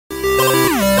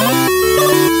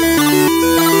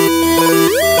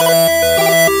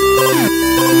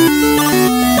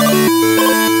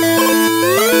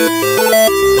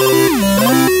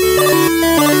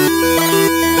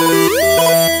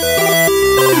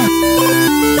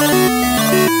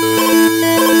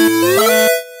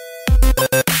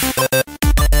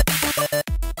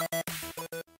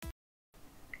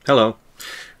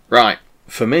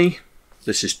for me,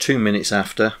 this is 2 minutes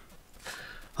after.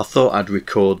 I thought I'd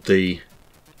record the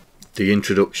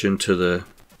introduction to the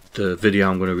video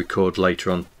I'm going to record later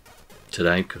on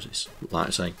today, because it's, like I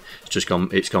say,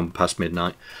 it's gone past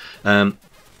midnight.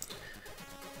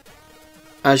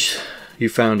 As you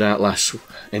found out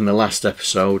in the last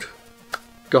episode,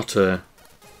 got a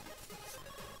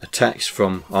text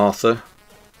from Arthur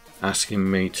asking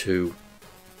me to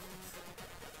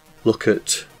look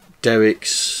at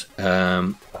Derek's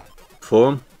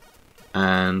forum,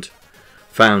 and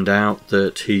found out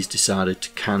that he's decided to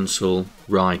cancel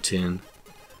writing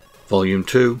volume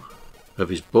 2 of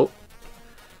his book.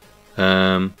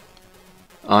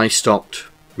 I stopped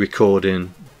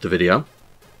recording the video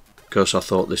because I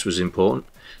thought this was important.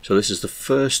 So this is the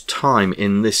first time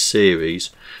in this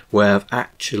series where I've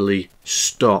actually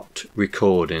stopped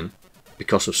recording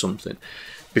because of something.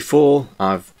 Before,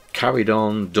 I've carried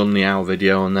on, done the hour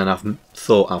video, and then I've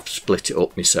thought I've split it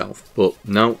up myself. But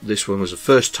no, this one was the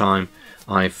first time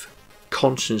I've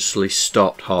consciously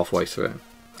stopped halfway through.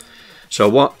 So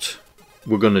what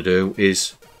we're going to do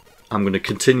is I'm going to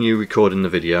continue recording the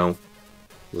video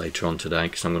later on today,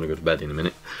 because I'm going to go to bed in a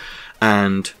minute,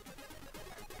 and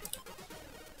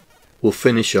we'll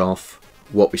finish off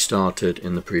what we started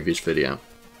in the previous video.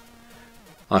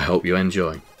 I hope you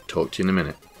enjoy. Talk to you in a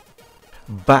minute.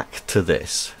 Back to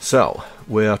this. So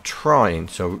we are trying,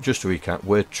 so just to recap,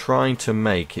 we're trying to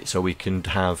make it so we can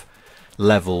have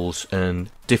levels and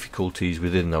difficulties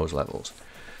within those levels.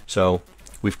 So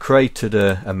we've created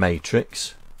a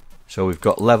matrix. So we've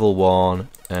got level 1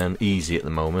 and easy at the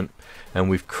moment, and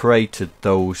we've created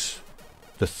the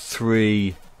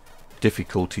 3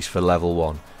 difficulties for level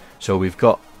 1. So we've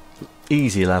got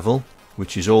easy level,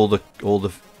 which is all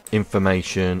the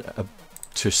information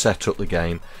to set up the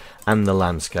game and the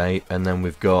landscape, and then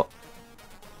we've got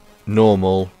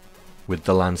normal with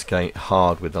the landscape,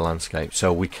 hard with the landscape.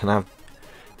 So we can have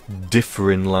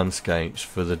differing landscapes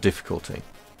for the difficulty.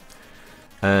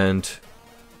 And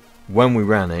when we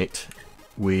ran it,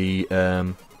 we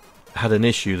had an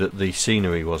issue that the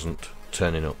scenery wasn't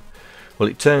turning up. Well,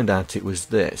 it turned out it was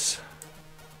this.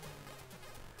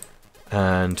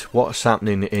 And what's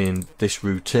happening in this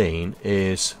routine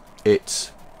is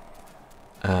it's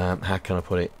how can I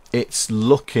put it? It's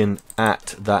looking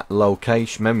at that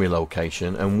location, memory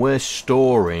location, and we're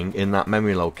storing in that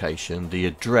memory location the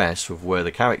address of where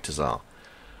the characters are.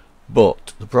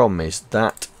 But the problem is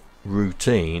that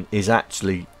routine is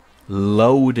actually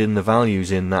loading the values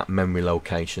in that memory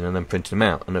location and then printing them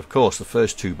out. And of course, the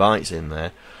first 2 bytes in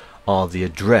there are the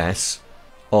address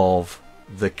of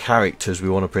the characters we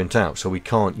want to print out, so we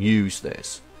can't use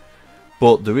this.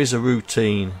 But there is a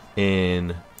routine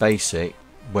in BASIC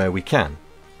where we can,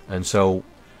 and so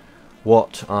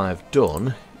what I've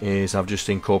done is I've just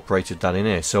incorporated that in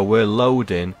here. So we're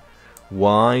loading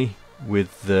Y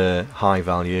with the high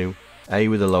value, A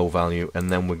with the low value, and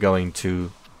then we're going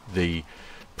to the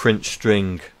print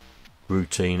string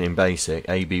routine in BASIC,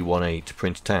 AB1A, to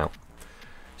print it out.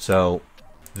 So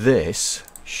this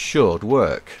should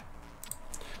work.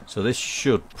 So this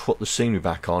should put the scenery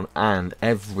back on and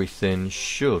everything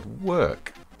should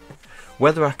work.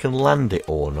 Whether I can land it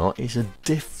or not is a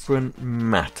different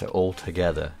matter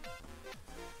altogether,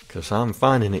 because I'm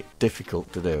finding it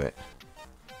difficult to do it.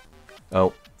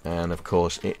 Oh, and of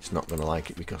course it's not going to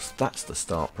like it because that's the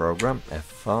start program,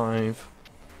 F5.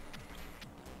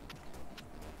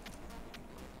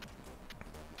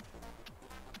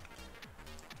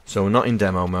 So we're not in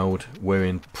demo mode, we're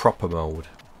in proper mode.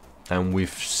 And we've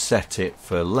set it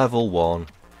for level 1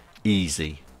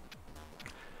 easy.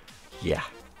 Yeah.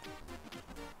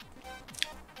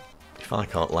 If I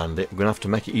can't land it, we're going to have to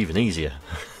make it even easier.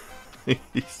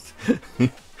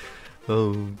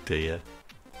 Oh dear.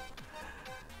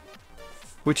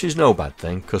 Which is no bad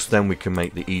thing, because then we can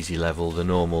make the easy level the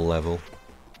normal level.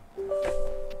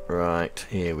 Right,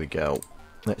 here we go.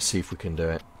 Let's see if we can do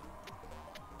it.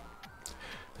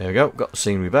 There we go, got the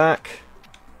scenery back.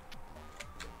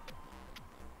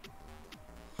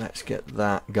 Let's get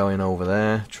that going over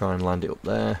there, try and land it up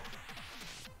there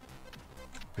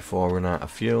before I run out of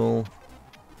fuel.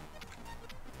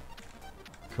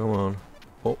 Come on,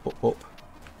 up, up, up,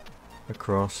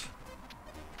 across.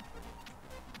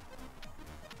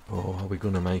 Oh, are we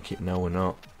going to make it? No, we're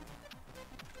not.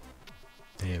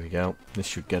 There we go, this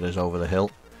should get us over the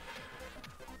hill.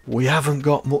 We haven't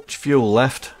got much fuel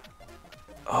left.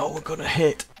 Oh, we're gonna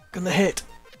hit,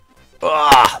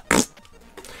 Ah!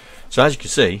 So as you can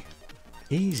see,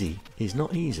 easy is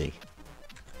not easy.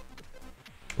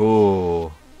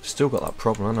 Oh, still got that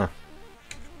problem, haven't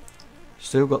I?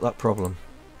 Still got that problem.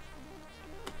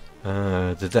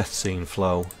 The death scene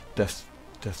flow, death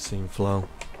Death scene flow.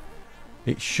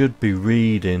 It should be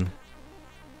reading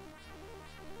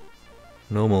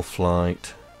normal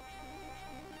flight,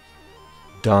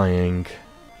 dying,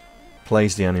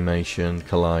 plays the animation,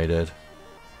 collided.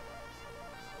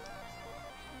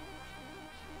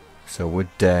 So we're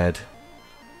dead.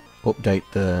 Update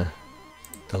the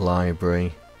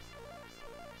library.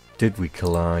 Did we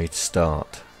collide?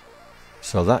 Start.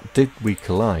 So that did we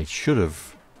collide should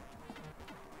have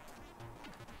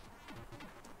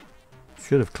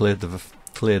cleared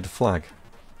the flag.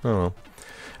 Oh well.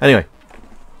 Anyway,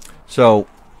 so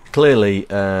clearly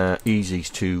easy's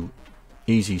too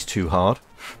hard.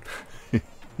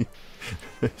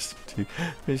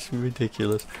 It's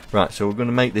ridiculous. Right, so we're going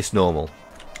to make this normal.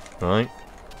 Right.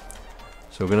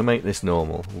 So we're going to make this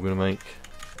normal. We're going to make.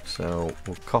 So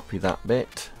we'll copy that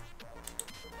bit.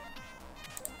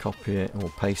 Copy it and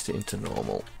we'll paste it into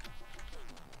normal.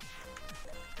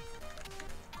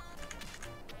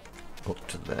 Up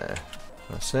to there.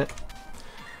 That's it.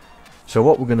 So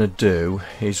what we're going to do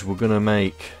is we're going to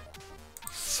make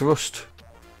thrust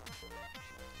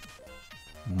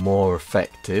more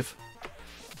effective.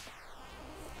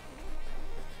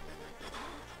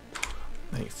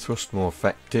 Make thrust more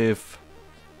effective.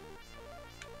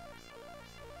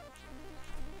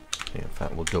 In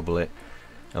fact, we'll double it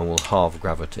and we'll halve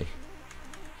gravity.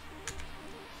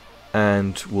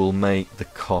 And we'll make the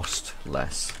cost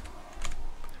less.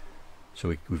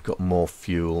 So we've got more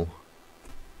fuel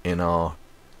in our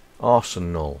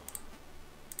arsenal.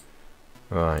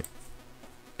 Right.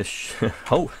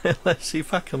 Oh, let's see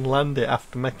if I can land it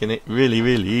after making it really,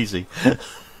 really easy.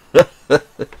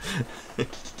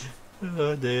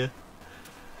 Oh dear.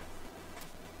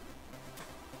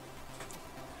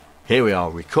 Here we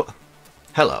are.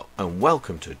 Hello and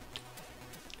welcome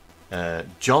to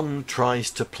John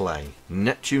Tries to Play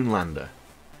Neptune Lander.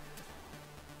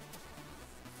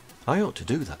 I ought to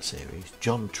do that series,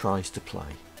 John Tries to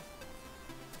Play.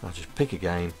 I'll just pick a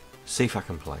game, see if I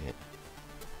can play it.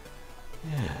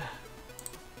 Yeah.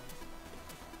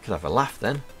 Could have a laugh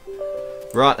then.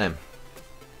 Right then.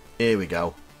 Here we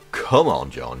go. Come on,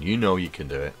 John, you know you can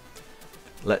do it.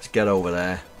 Let's get over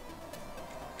there.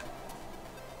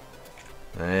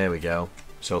 There we go.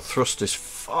 So thrust is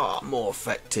far more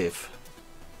effective.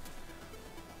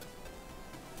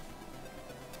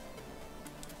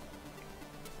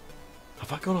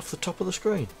 Have I gone off the top of the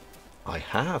screen? I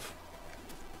have.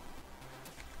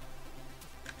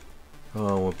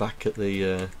 Oh, we're back at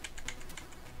the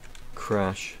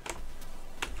crash.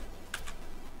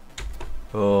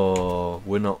 Oh,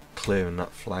 we're not clearing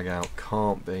that flag out.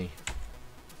 Can't be.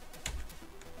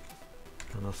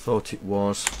 And I thought it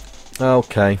was.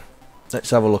 Okay,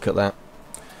 let's have a look at that.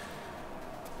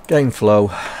 Game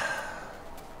flow.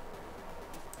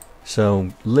 So,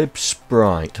 lib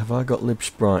sprite. Have I got lib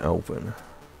sprite open?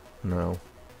 No.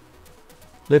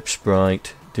 Lib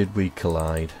sprite. Did we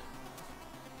collide?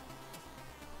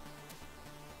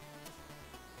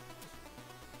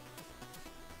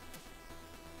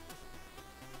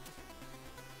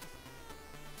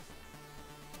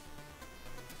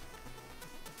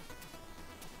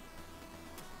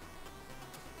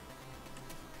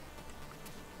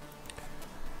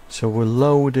 So we're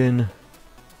loading,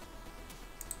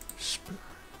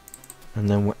 and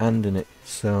then we're ending it.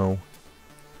 So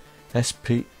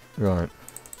SP, right.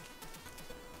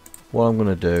 What I'm going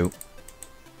to do,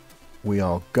 we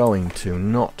are going to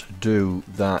not do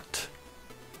that.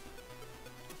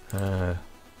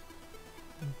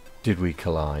 Did we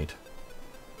collide?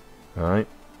 Right.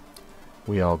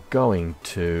 We are going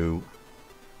to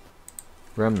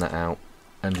ram that out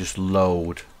and just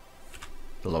load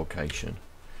the location.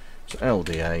 So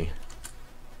LDA,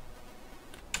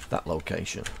 that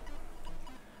location.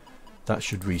 That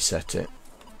should reset it.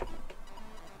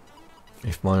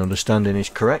 If my understanding is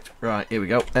correct. Right, here we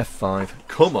go. F5.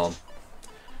 Come on.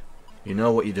 You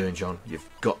know what you're doing, John. You've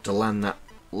got to land that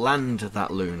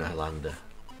lunar lander.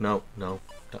 No,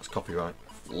 that's copyright.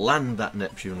 Land that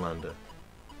Neptune lander.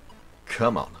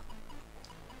 Come on.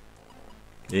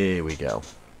 Here we go.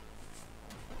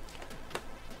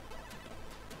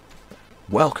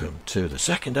 Welcome to the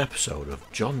second episode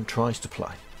of John Tries to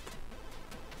Play.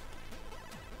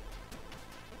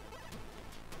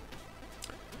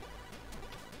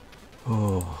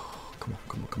 Oh, come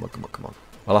on.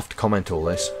 I'll have to comment all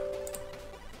this.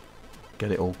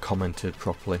 Get it all commented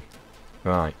properly.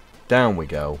 Right, down we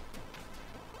go.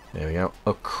 There we go.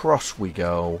 Across we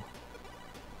go.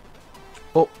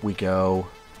 Up we go.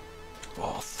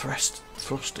 Oh, thrust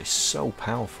is so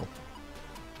powerful.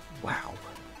 Wow.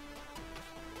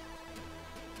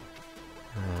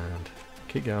 And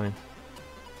keep going.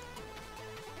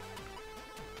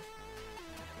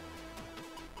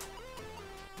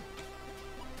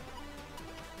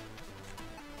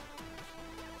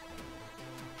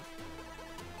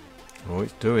 Oh,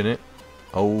 it's doing it.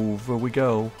 Over we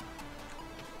go.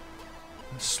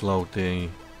 Slow the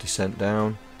descent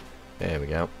down. There we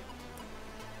go.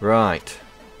 Right.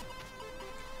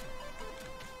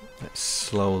 Let's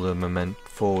slow the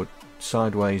forward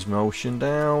sideways motion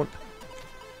down.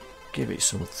 Give it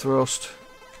some thrust.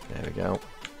 There we go.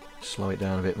 Slow it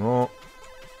down a bit more.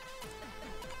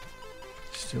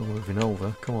 Still moving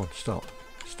over. Come on, stop.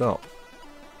 Stop.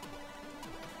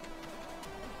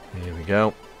 Here we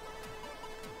go.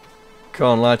 Come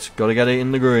on, lads. Got to get it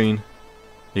in the green.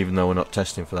 Even though we're not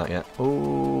testing for that yet.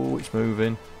 Oh, it's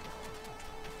moving.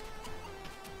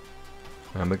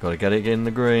 And we've got to get it in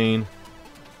the green.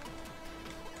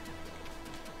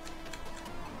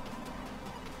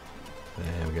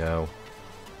 There we go.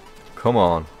 Come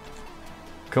on.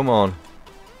 Come on.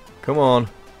 Come on.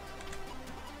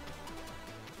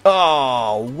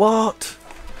 Oh, what?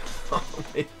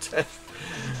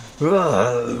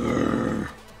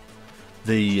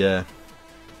 The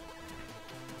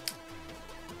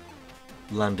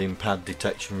landing pad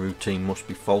detection routine must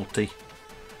be faulty.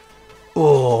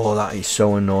 Oh, that is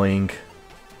so annoying.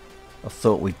 I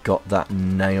thought we'd got that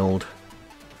nailed.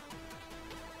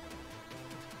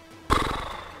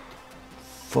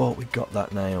 Thought we got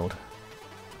that nailed.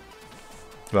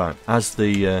 Right, as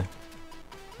the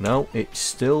no, it's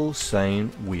still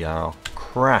saying we are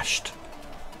crashed.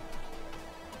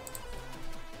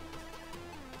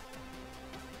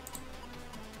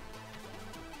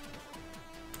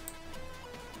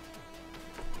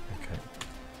 Okay,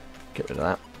 get rid of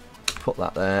that. Put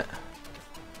that there.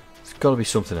 It's got to be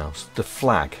something else. The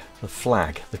flag,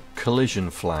 the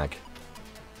collision flag.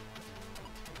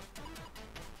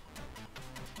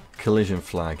 Collision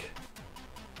flag.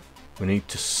 We need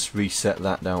to reset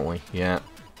that, don't we? Yeah.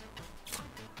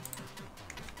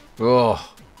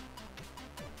 Oh,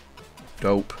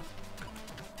 dope.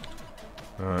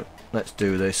 Alright, let's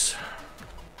do this.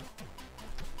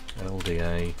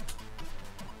 LDA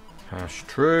hash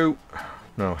true.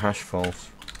 No, hash false.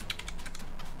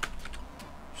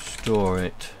 Store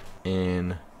it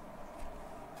in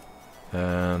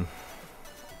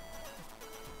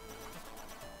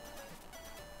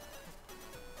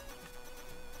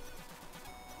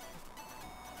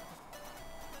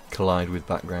collide with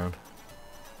background.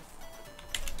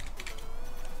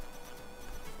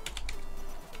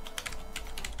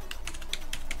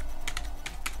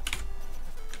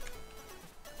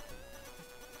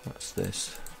 What's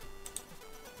this?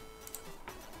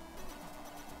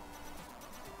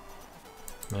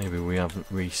 Maybe we haven't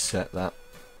reset that.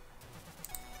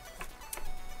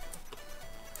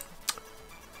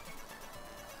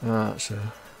 That's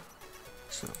a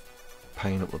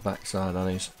pain up the backside, that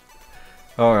is.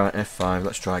 Alright, F5,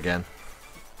 let's try again.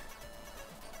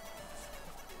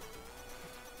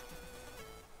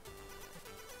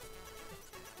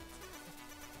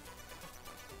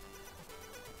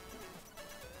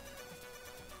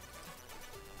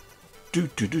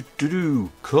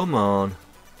 Do, come on.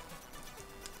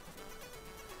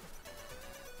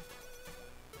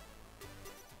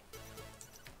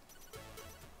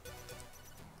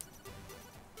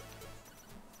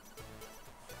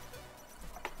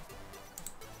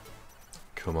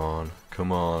 Come on,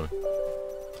 come on.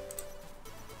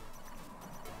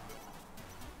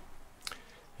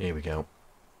 Here we go.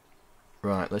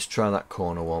 Right, let's try that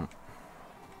corner one.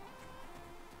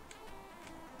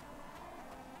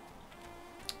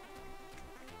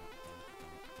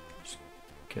 Just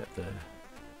get there.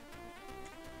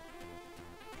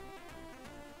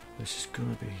 This is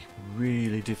going to be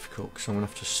really difficult because I'm going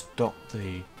to have to stop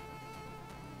the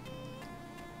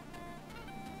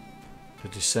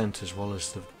descent as well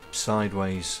as the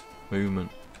sideways movement.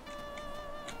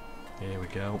 Here we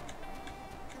go.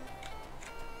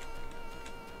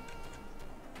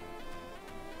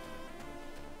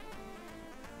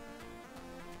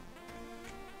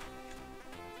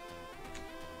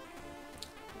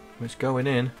 It's going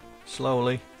in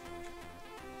slowly.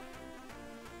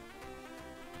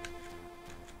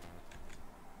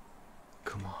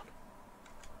 Come on.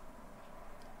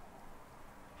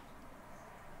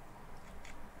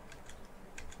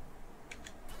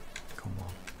 Come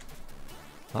on.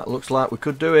 That looks like we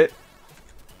could do it.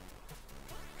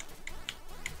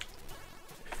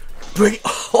 Bring it.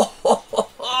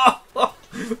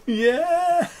 Yes!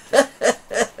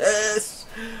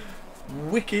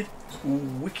 Wicked.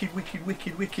 Wicked, wicked,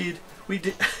 wicked, wicked. We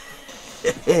did.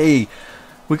 Hey,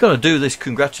 we got to do this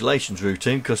congratulations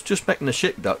routine because just making the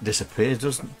shit duck disappear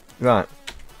doesn't. Right.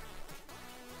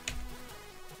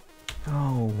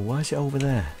 Oh, why is it over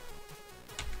there?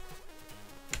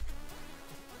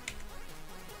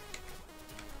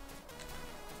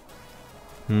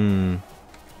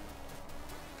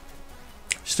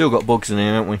 Still got bugs in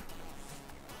here, haven't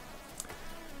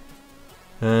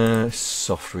we?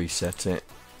 Soft reset it.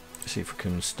 See if we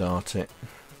can start it.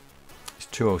 It's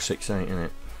 2068, isn't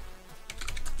it?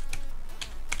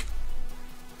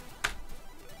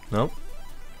 No,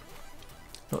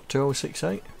 not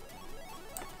 2068.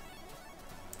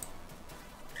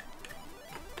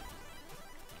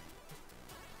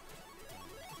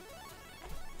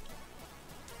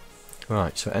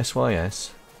 Right, so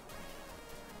SYS,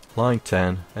 line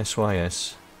 10,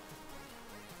 SYS,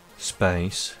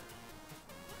 space,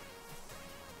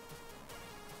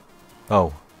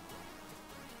 oh,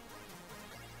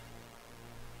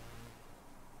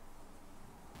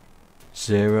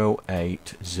 zero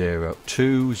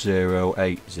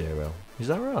 2080. Is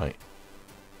that right?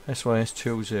 SYS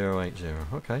 2080.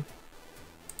 Okay.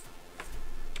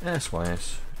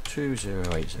 SYS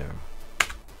 2080.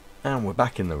 And we're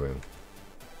back in the room.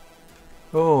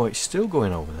 Oh, it's still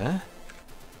going over there.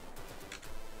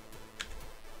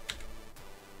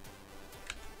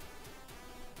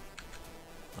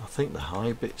 I think the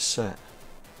high bit's set.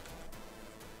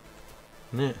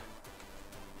 Isn't it?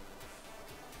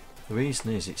 The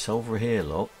reason is it's over here,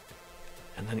 look,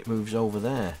 and then it moves over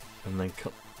there, and then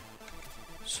cut.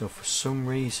 So for some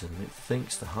reason it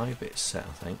thinks the high bit's set,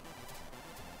 I think.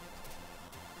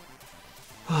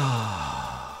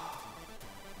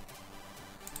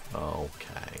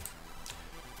 Okay.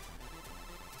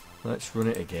 Let's run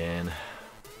it again.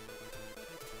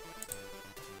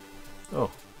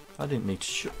 Oh, I didn't need to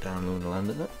shut down Lunar Land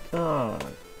at that. Ah, oh,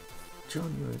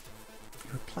 John, you're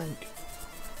a plank.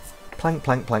 Plank.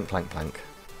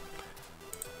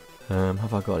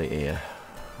 Have I got it here?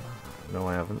 No,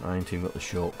 I haven't. I ain't even got the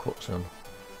shortcuts on.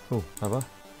 Oh, have I?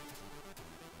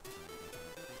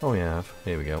 Oh, yeah, I have.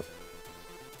 Here we go.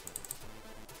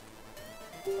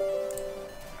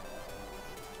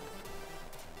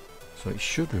 So it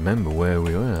should remember where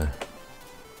we were.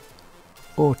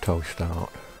 Auto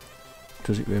start.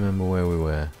 Does it remember where we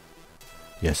were?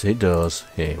 Yes, it does.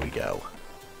 Here we go.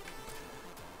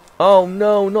 Oh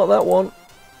no, not that one.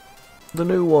 The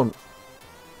new one.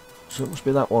 So it must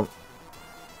be that one.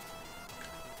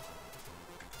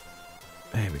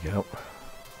 There we go.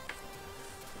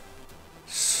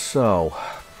 So.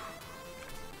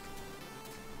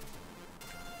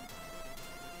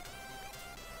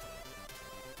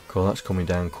 Cool, that's coming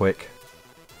down quick.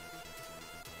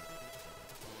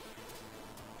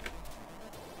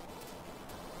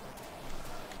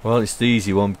 Well, it's the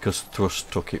easy one because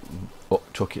thrust took it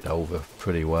over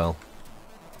pretty well.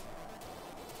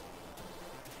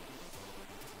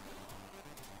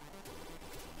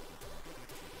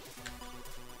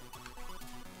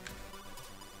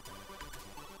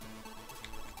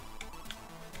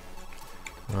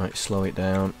 Right, slow it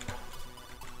down.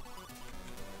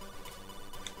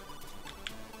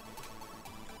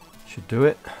 Should do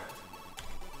it.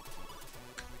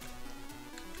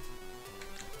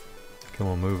 Come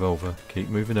on, move over. Keep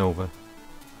moving over.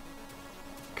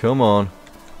 Come on.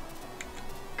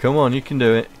 Come on, you can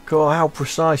do it. God, how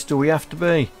precise do we have to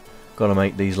be? Gotta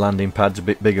make these landing pads a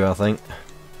bit bigger, I think.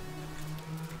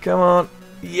 Come on.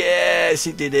 Yes,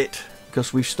 it did it.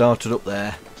 Because we've started up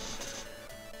there.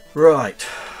 Right.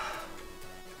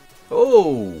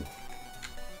 Oh.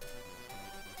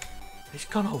 It's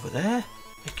gone over there.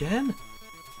 Again?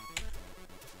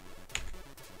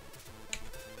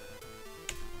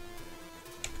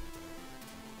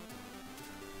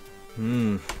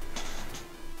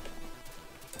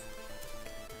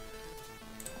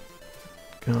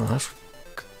 God,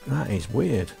 that is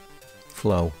weird.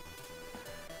 Flow.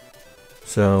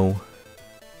 So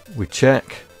we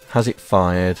check, has it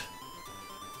fired?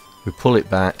 We pull it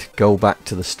back, go back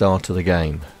to the start of the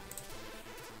game.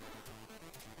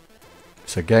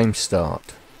 So game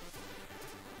start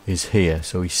is here.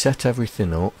 So we set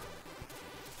everything up.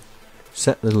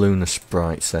 Set the lunar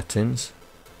sprite settings.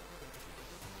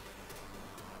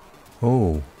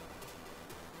 Oh.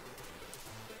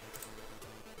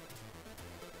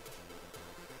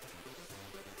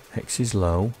 X is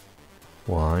low.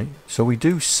 Y. So we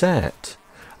do set.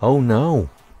 Oh no.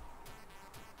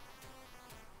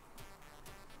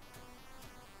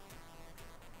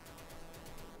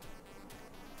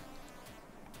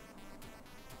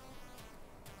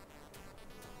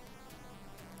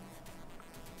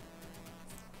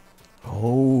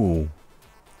 Oh.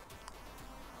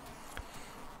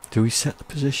 Do we set the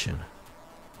position?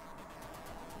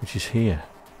 Which is here.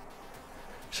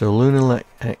 So lunar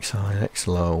X high, X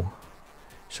low.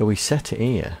 So we set it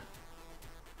here.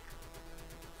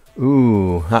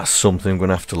 Ooh, that's something I'm going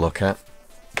to have to look at.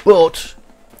 But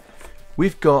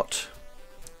we've got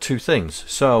two things.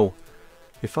 So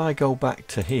if I go back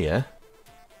to here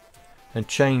and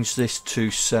change this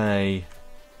to say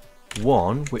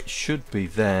 1, which should be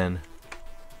then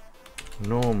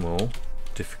normal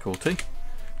difficulty,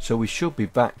 so we should be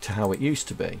back to how it used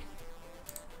to be.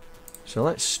 So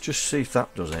let's just see if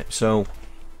that does it. So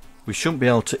we shouldn't be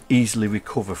able to easily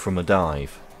recover from a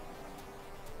dive,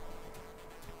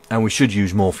 and we should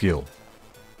use more fuel.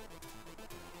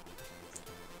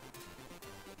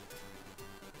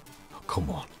 Oh, come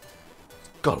on, it's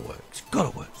gotta work, it's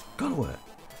gotta work, it's gotta work.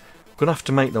 Gonna have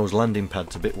to make those landing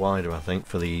pads a bit wider, I think,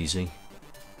 for the easy.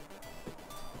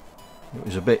 It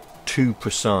was a bit too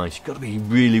precise. You've got to be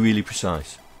really, really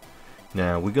precise.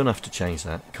 Now we're gonna have to change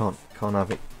that. Can't have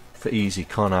it for easy.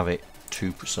 Can't have it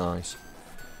too precise.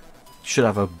 Should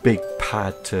have a big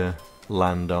pad to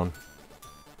land on.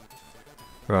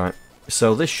 Right.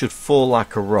 So this should fall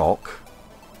like a rock.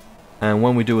 And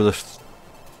when we do the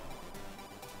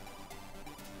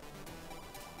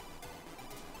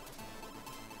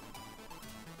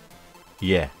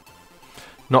yeah,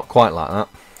 not quite like that.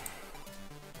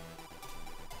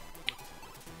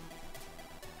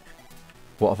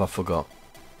 What have I forgot?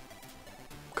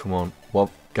 Come on, what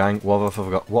gang? What have I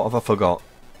forgot? What have I forgot?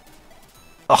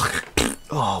 Ugh.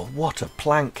 Oh, what a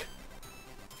plank!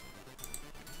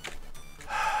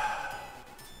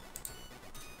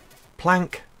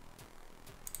 Plank.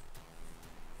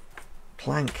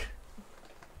 Plank.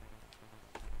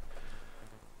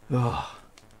 Oh.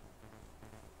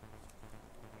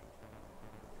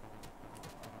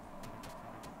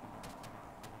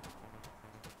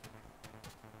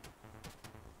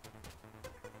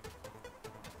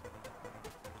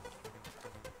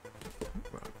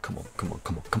 Come on, come on,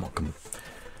 come on, come on, come on.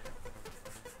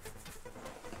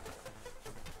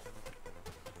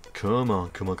 Come on,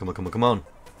 come on, come on, come on, come on.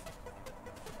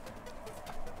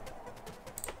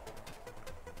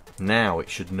 Now it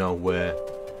should know where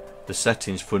the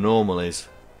settings for normal is,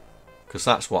 because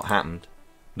that's what happened.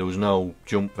 There was no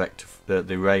jump vector.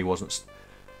 The array wasn't.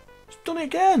 It's done it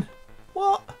again.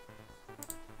 What?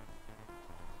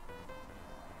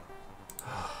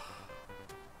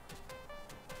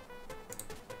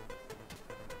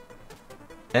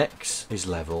 X is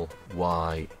level,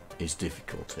 Y is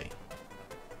difficulty.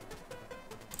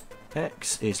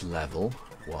 X is level,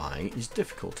 Y is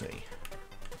difficulty.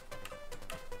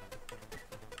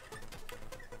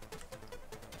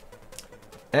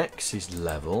 X is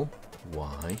level,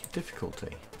 Y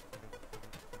difficulty.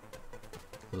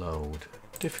 Load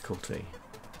difficulty.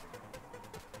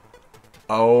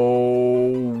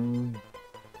 Oh.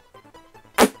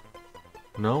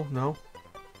 No, no,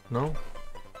 no.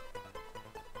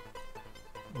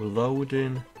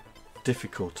 Loading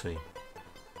difficulty.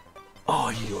 Oh,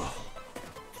 you are.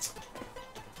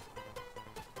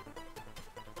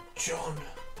 John,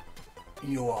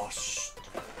 you are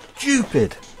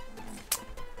stupid.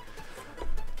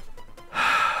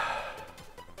 I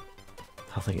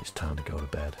think it's time to go to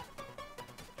bed.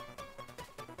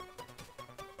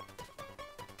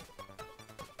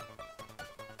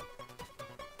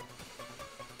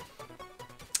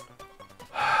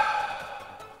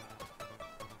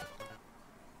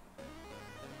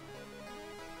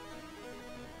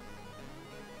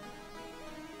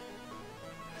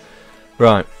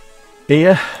 Right,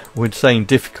 here we're saying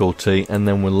difficulty and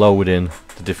then we're loading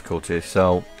the difficulty,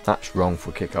 so that's wrong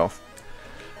for kickoff.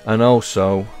 And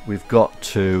also we've got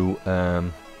to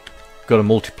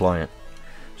multiply it.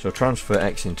 So transfer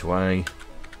X into A.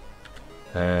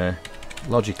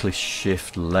 Logically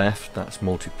shift left, that's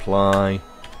multiply.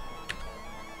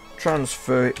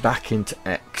 Transfer it back into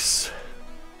X.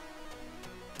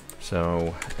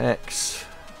 So X.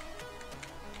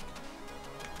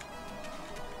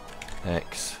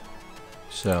 X.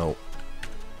 So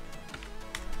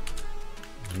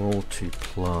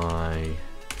multiply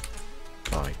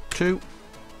by 2.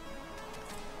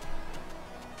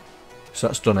 So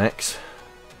that's done X.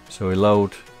 So we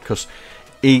load, because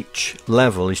each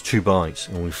level is 2 bytes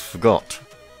and we forgot,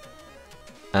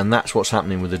 and that's what's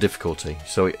happening with the difficulty.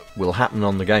 So it will happen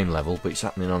on the game level, but it's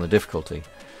happening on the difficulty.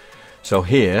 So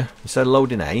here, instead of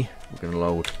loading A, we're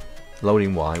going to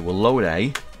loading Y. We'll load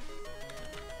A.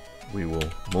 We will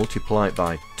multiply it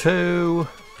by 2.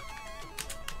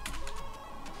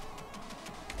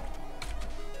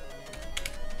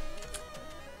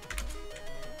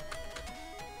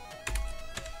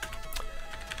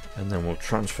 And then we'll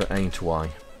transfer A into Y.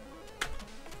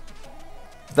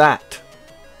 That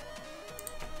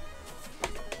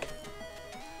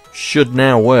should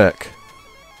now work.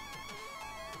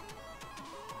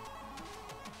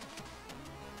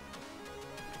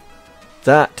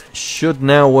 That should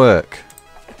now work.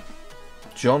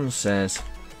 John says,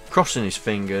 crossing his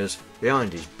fingers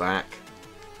behind his back.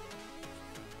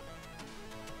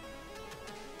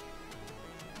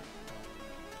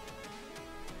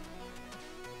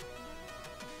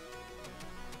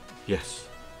 Yes,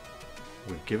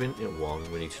 we're giving it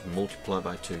 1, we need to multiply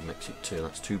by 2, makes it 2,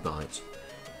 that's 2 bytes.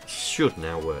 Should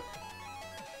now work.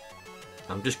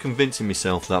 I'm just convincing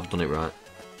myself that I've done it right.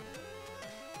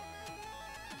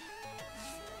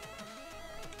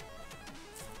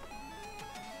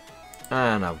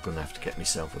 And I'm going to have to get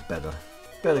myself a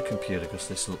better computer because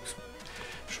this looks,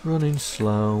 it's running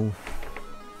slow.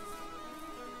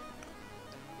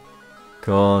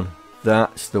 Go on,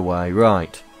 that's the way,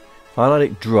 right. If I let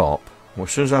it drop, well,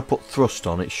 as soon as I put thrust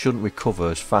on, it shouldn't recover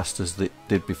as fast as it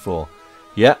did before.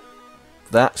 Yep,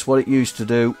 that's what it used to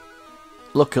do.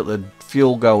 Look at the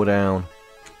fuel go down.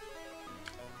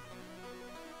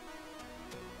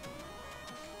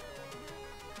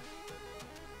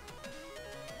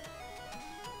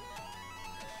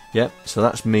 Yep, so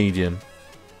that's medium.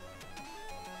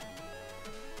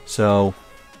 So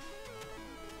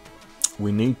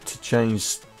we need to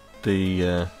change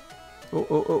the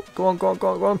go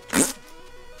on.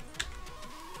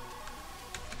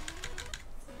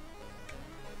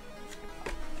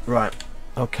 Right,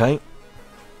 okay.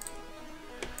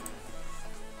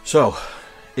 So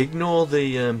ignore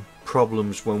the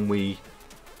problems when we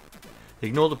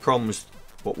ignore the problems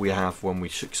what we have when we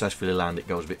successfully land. It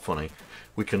goes a bit funny.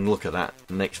 We can look at that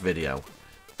next video,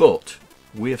 but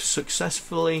we have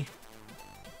successfully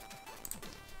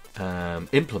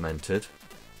implemented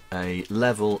a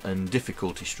level and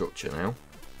difficulty structure now.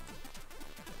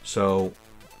 So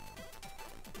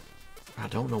I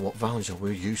don't know what values I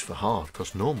will use for hard,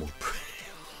 because normal's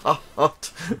pretty hard.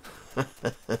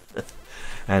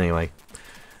 Anyway,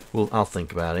 I'll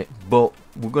think about it. But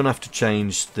we're gonna have to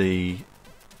change the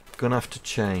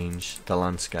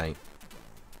landscape.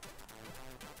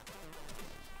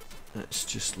 Let's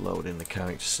just load in the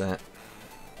character set.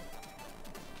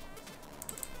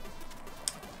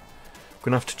 We're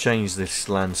going to have to change this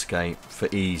landscape for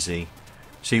easy.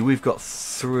 See, we've got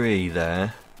 3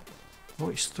 there. Oh,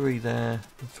 it's 3 there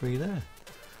and 3 there.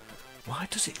 Why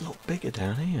does it look bigger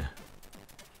down here?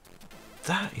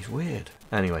 That is weird.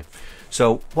 Anyway,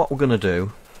 so what we're going to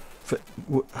do,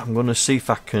 I'm going to see if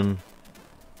I can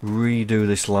redo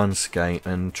this landscape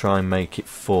and try and make it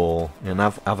 4 and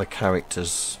have a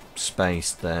character's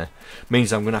space there.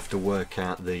 Means I'm going to have to work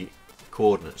out the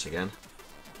coordinates again.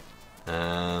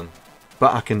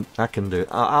 But I can do it.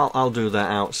 I'll do that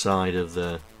outside of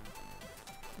the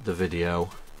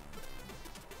video,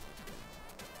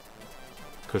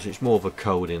 because it's more of a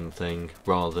coding thing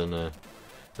rather than a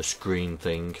screen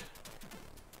thing.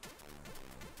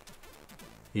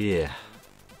 Yeah.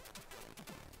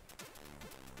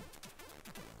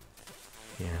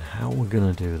 Yeah, how are we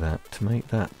going to do that? To make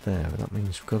that there, that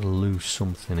means we've got to lose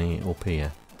something here, up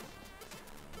here.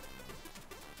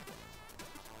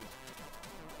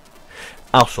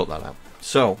 I'll sort that out.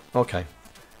 So, okay,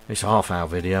 it's a half-hour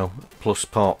video plus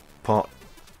part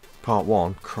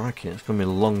 1. Crikey, it's going to be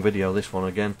a long video, this one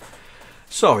again.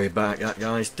 Sorry about that,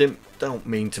 guys. Don't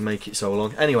mean to make it so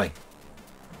long. Anyway,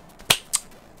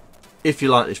 if you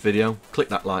like this video, click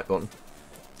that like button.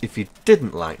 If you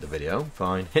didn't like the video,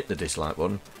 fine, hit the dislike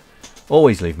button.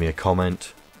 Always leave me a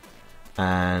comment.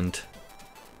 And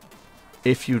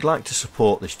if you'd like to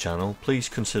support this channel, please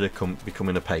consider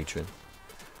becoming a patron.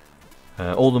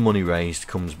 All the money raised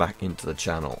comes back into the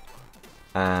channel.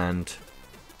 And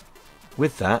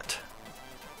with that,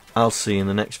 I'll see you in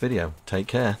the next video. Take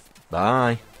care.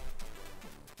 Bye.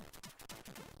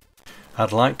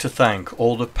 I'd like to thank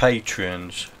all the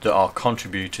patrons that are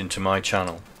contributing to my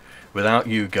channel. Without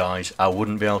you guys, I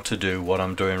wouldn't be able to do what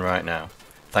I'm doing right now.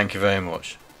 Thank you very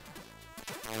much.